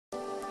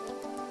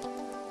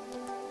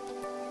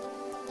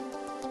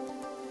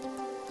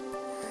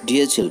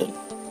Dear children,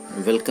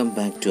 welcome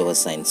back to our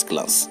science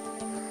class.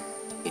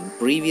 In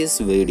previous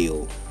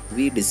video,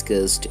 we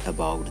discussed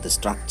about the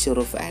structure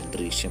of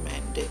androecium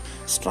and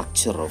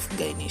structure of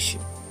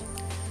gynoecium.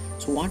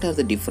 So what are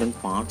the different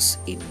parts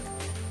in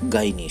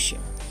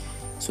gynoecium?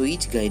 So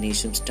each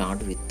gynoecium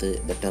starts with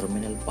the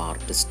terminal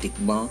part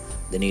stigma,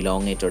 then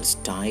elongated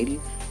style,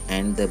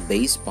 and the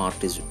base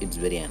part is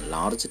very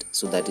enlarged,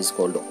 so that is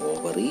called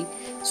ovary.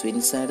 So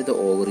inside the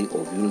ovary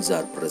ovules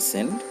are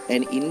present,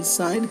 and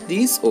inside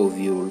this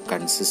ovule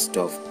consists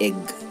of egg,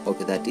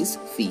 okay, that is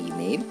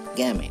female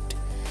gamete.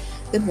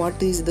 Then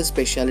what is the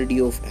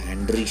speciality of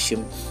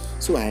androecium?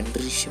 So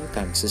androecium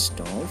consists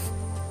of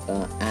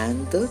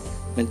anther,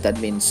 that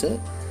means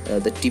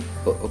the tip,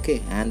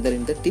 okay, anther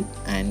in the tip,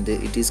 and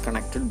it is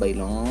connected by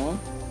long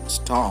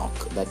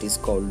stalk, that is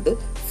called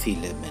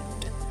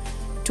filament.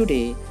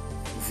 Today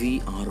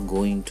we are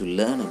going to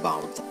learn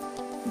about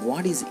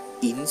what is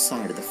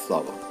inside the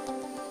flower.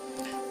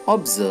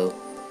 Observe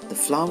the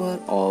flower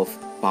of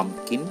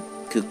pumpkin,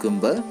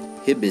 cucumber,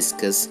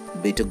 hibiscus,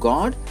 bitter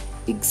gourd,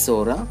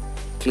 ixora,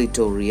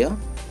 clitoria,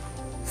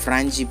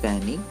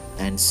 frangipani,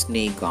 and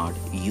snake gourd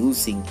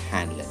using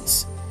hand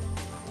lens.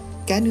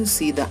 Can you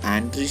see the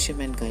androecium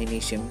and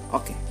gynoecium?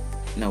 Okay,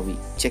 now we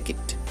check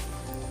it.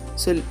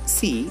 So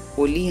see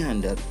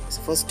oleander.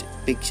 First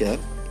picture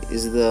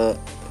is the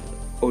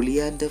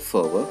oleander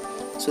flower.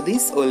 So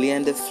this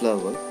oleander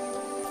flower,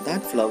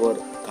 that flower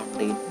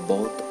contains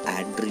both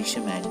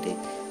androecium and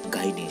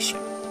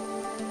gynoecium.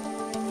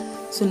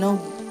 So now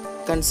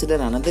consider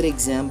another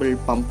example,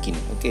 pumpkin.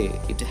 Okay,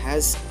 it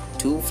has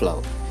two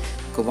flowers.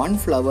 Okay, one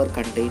flower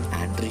contains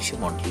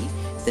androecium only,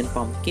 then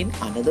pumpkin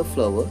another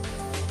flower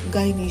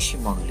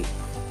gynoecium only.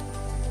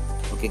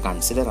 Okay,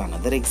 consider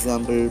another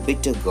example,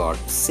 bitter gourd.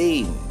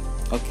 Same.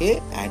 Okay,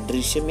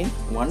 androecium in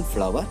one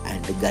flower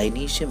and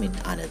gynoecium in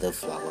another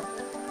flower.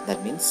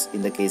 That means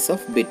in the case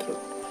of bitter.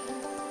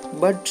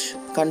 But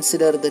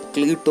consider the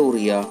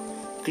clitoria.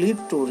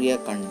 Clitoria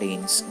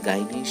contains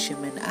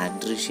gynoecium and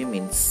androecium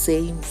in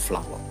same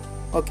flower.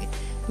 Okay,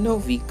 now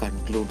we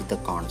conclude the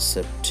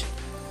concept.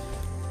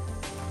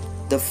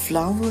 The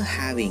flower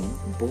having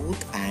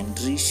both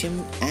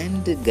androecium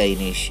and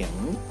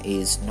gynoecium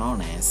is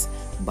known as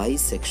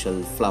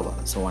bisexual flower.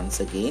 So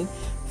once again,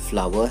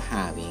 flower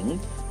having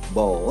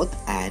both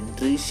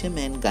androecium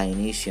and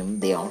gynoecium,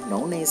 they are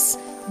known as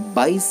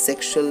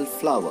bisexual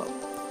flower.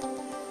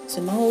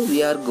 So now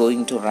we are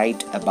going to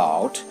write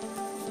about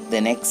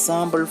an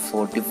example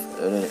for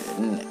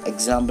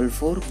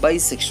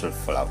bisexual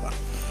flower.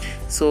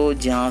 So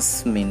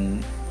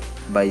jasmine,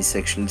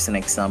 bisexual is an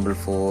example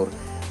for.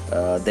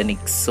 Then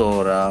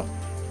ixora,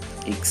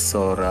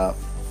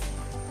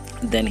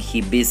 then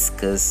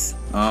hibiscus,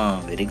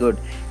 very good,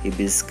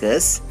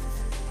 hibiscus,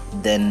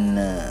 then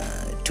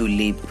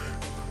tulip,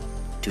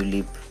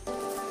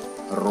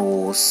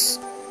 rose,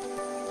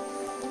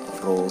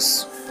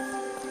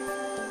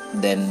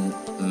 then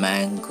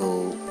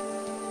mango,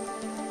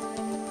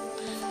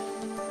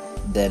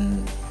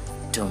 then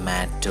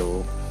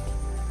tomato.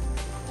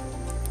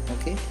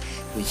 Okay,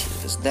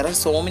 there are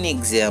so many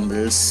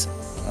examples.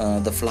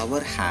 The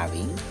flower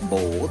having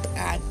both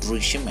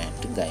androecium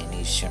and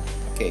gynoecium.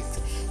 Okay,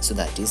 so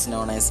that is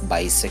known as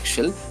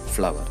bisexual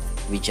flower.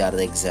 Which are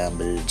the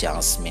example?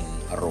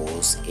 Jasmine,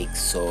 rose,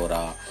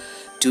 ixora,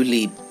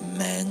 tulip,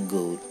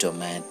 mango,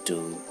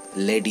 tomato,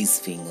 lady's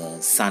finger,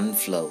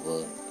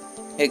 sunflower,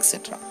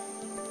 etc.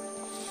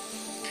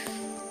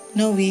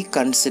 Now we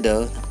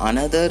consider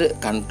another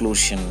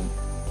conclusion.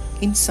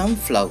 In some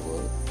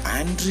flower,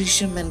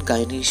 androecium and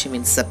gynoecium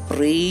in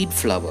separate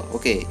flower.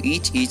 Okay,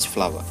 each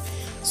flower.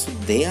 So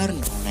they are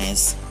known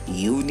as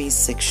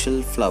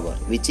unisexual flower.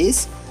 Which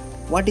is,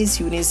 what is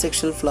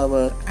unisexual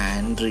flower?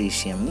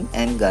 Androecium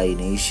and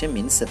gynoecium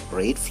in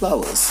separate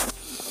flowers.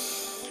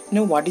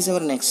 Now what is our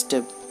next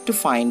step? To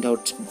find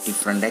out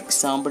different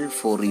example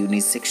for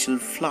unisexual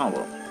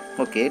flower.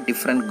 Okay,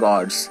 different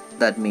gods.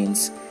 That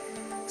means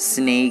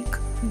snake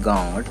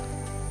god,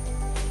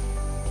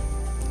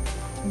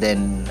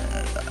 then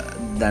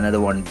the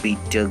another one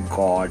bitter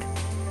gourd,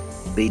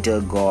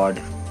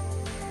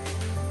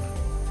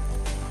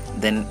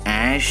 then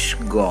ash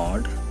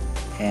god,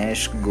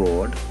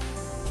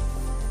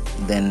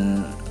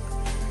 then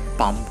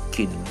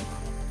pumpkin,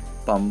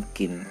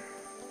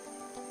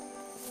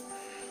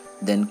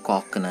 then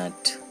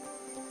coconut,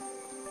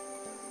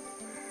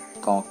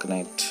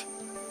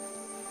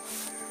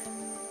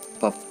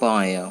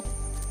 papaya.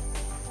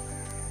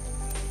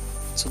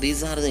 So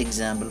these are the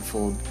example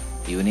for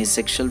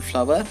unisexual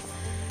flower.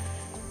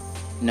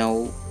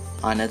 Now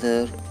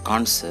another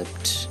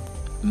concept,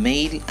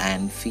 male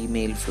and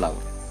female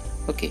flower.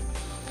 Okay,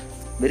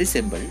 very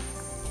simple.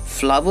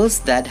 Flowers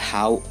that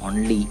have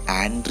only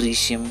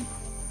androecium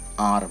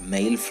are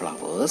male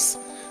flowers,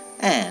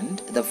 and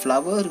the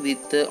flower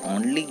with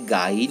only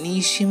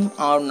gynoecium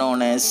are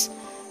known as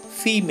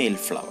female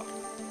flower.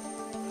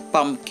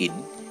 Pumpkin,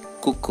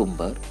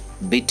 cucumber,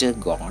 bitter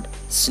gourd,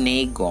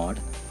 snake gourd,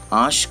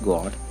 ash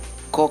gourd,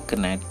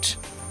 coconut,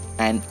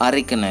 and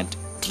arecanut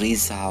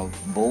trees have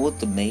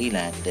both male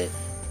and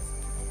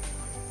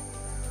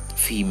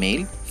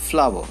female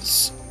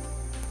flowers.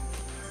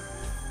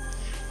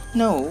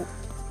 Now,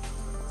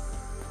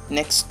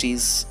 next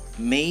is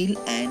male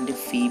and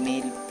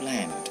female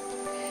plant.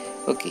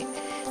 Okay,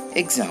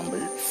 example,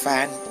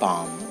 fan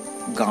palm,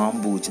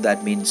 gambuj,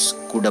 that means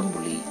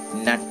kudambuli,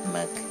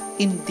 nutmeg.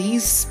 In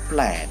this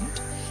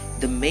plant,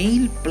 the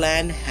male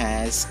plant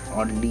has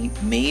only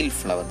male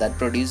flower that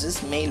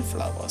produces male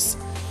flowers,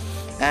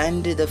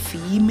 and the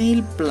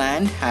female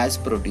plant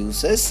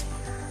produces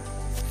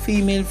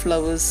female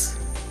flowers.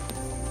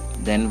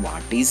 Then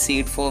what is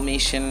seed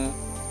formation?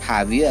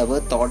 Have you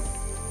ever thought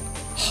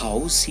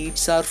how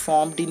seeds are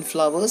formed in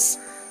flowers?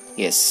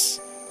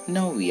 Yes,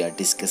 now we are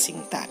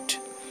discussing that.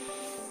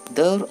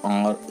 There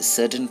are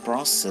certain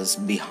processes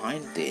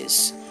behind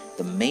this.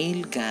 The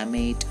male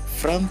gamete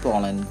from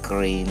pollen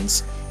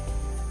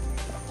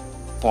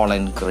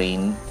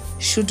grain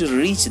should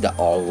reach the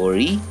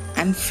ovary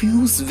and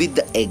fuse with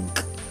the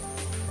egg.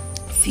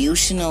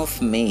 Fusion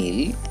of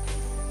male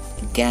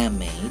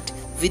gamete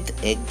with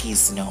egg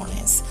is known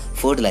as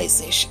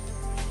fertilization.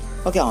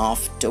 Okay,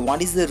 after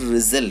what is the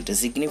result, the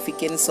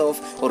significance of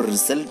or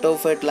result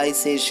of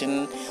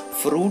fertilization?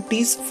 Fruit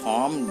is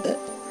formed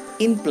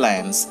in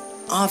plants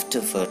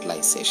after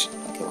fertilization.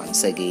 Okay,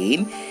 once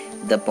again,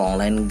 the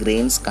pollen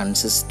grains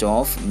consist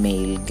of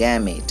male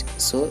gamete.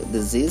 So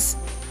this is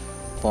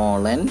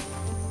pollen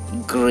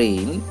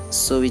grain,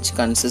 so which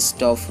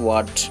consists of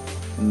what?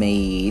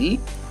 Male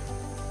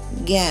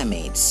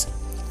gametes.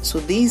 So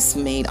these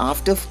male,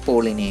 after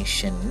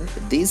pollination,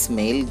 this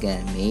male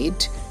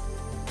gamete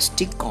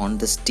stick on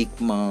the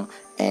stigma,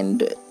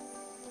 and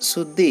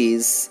so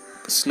this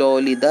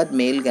slowly, that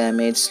male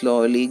gamete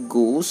slowly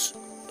goes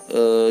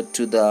to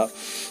the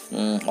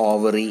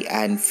ovary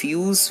and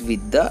fuse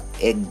with the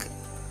egg.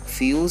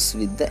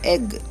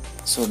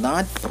 So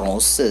that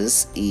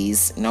process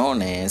is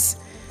known as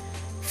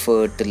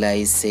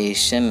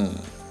fertilization.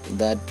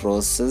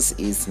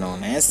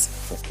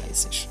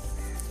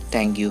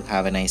 Thank you.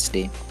 Have a nice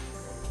day.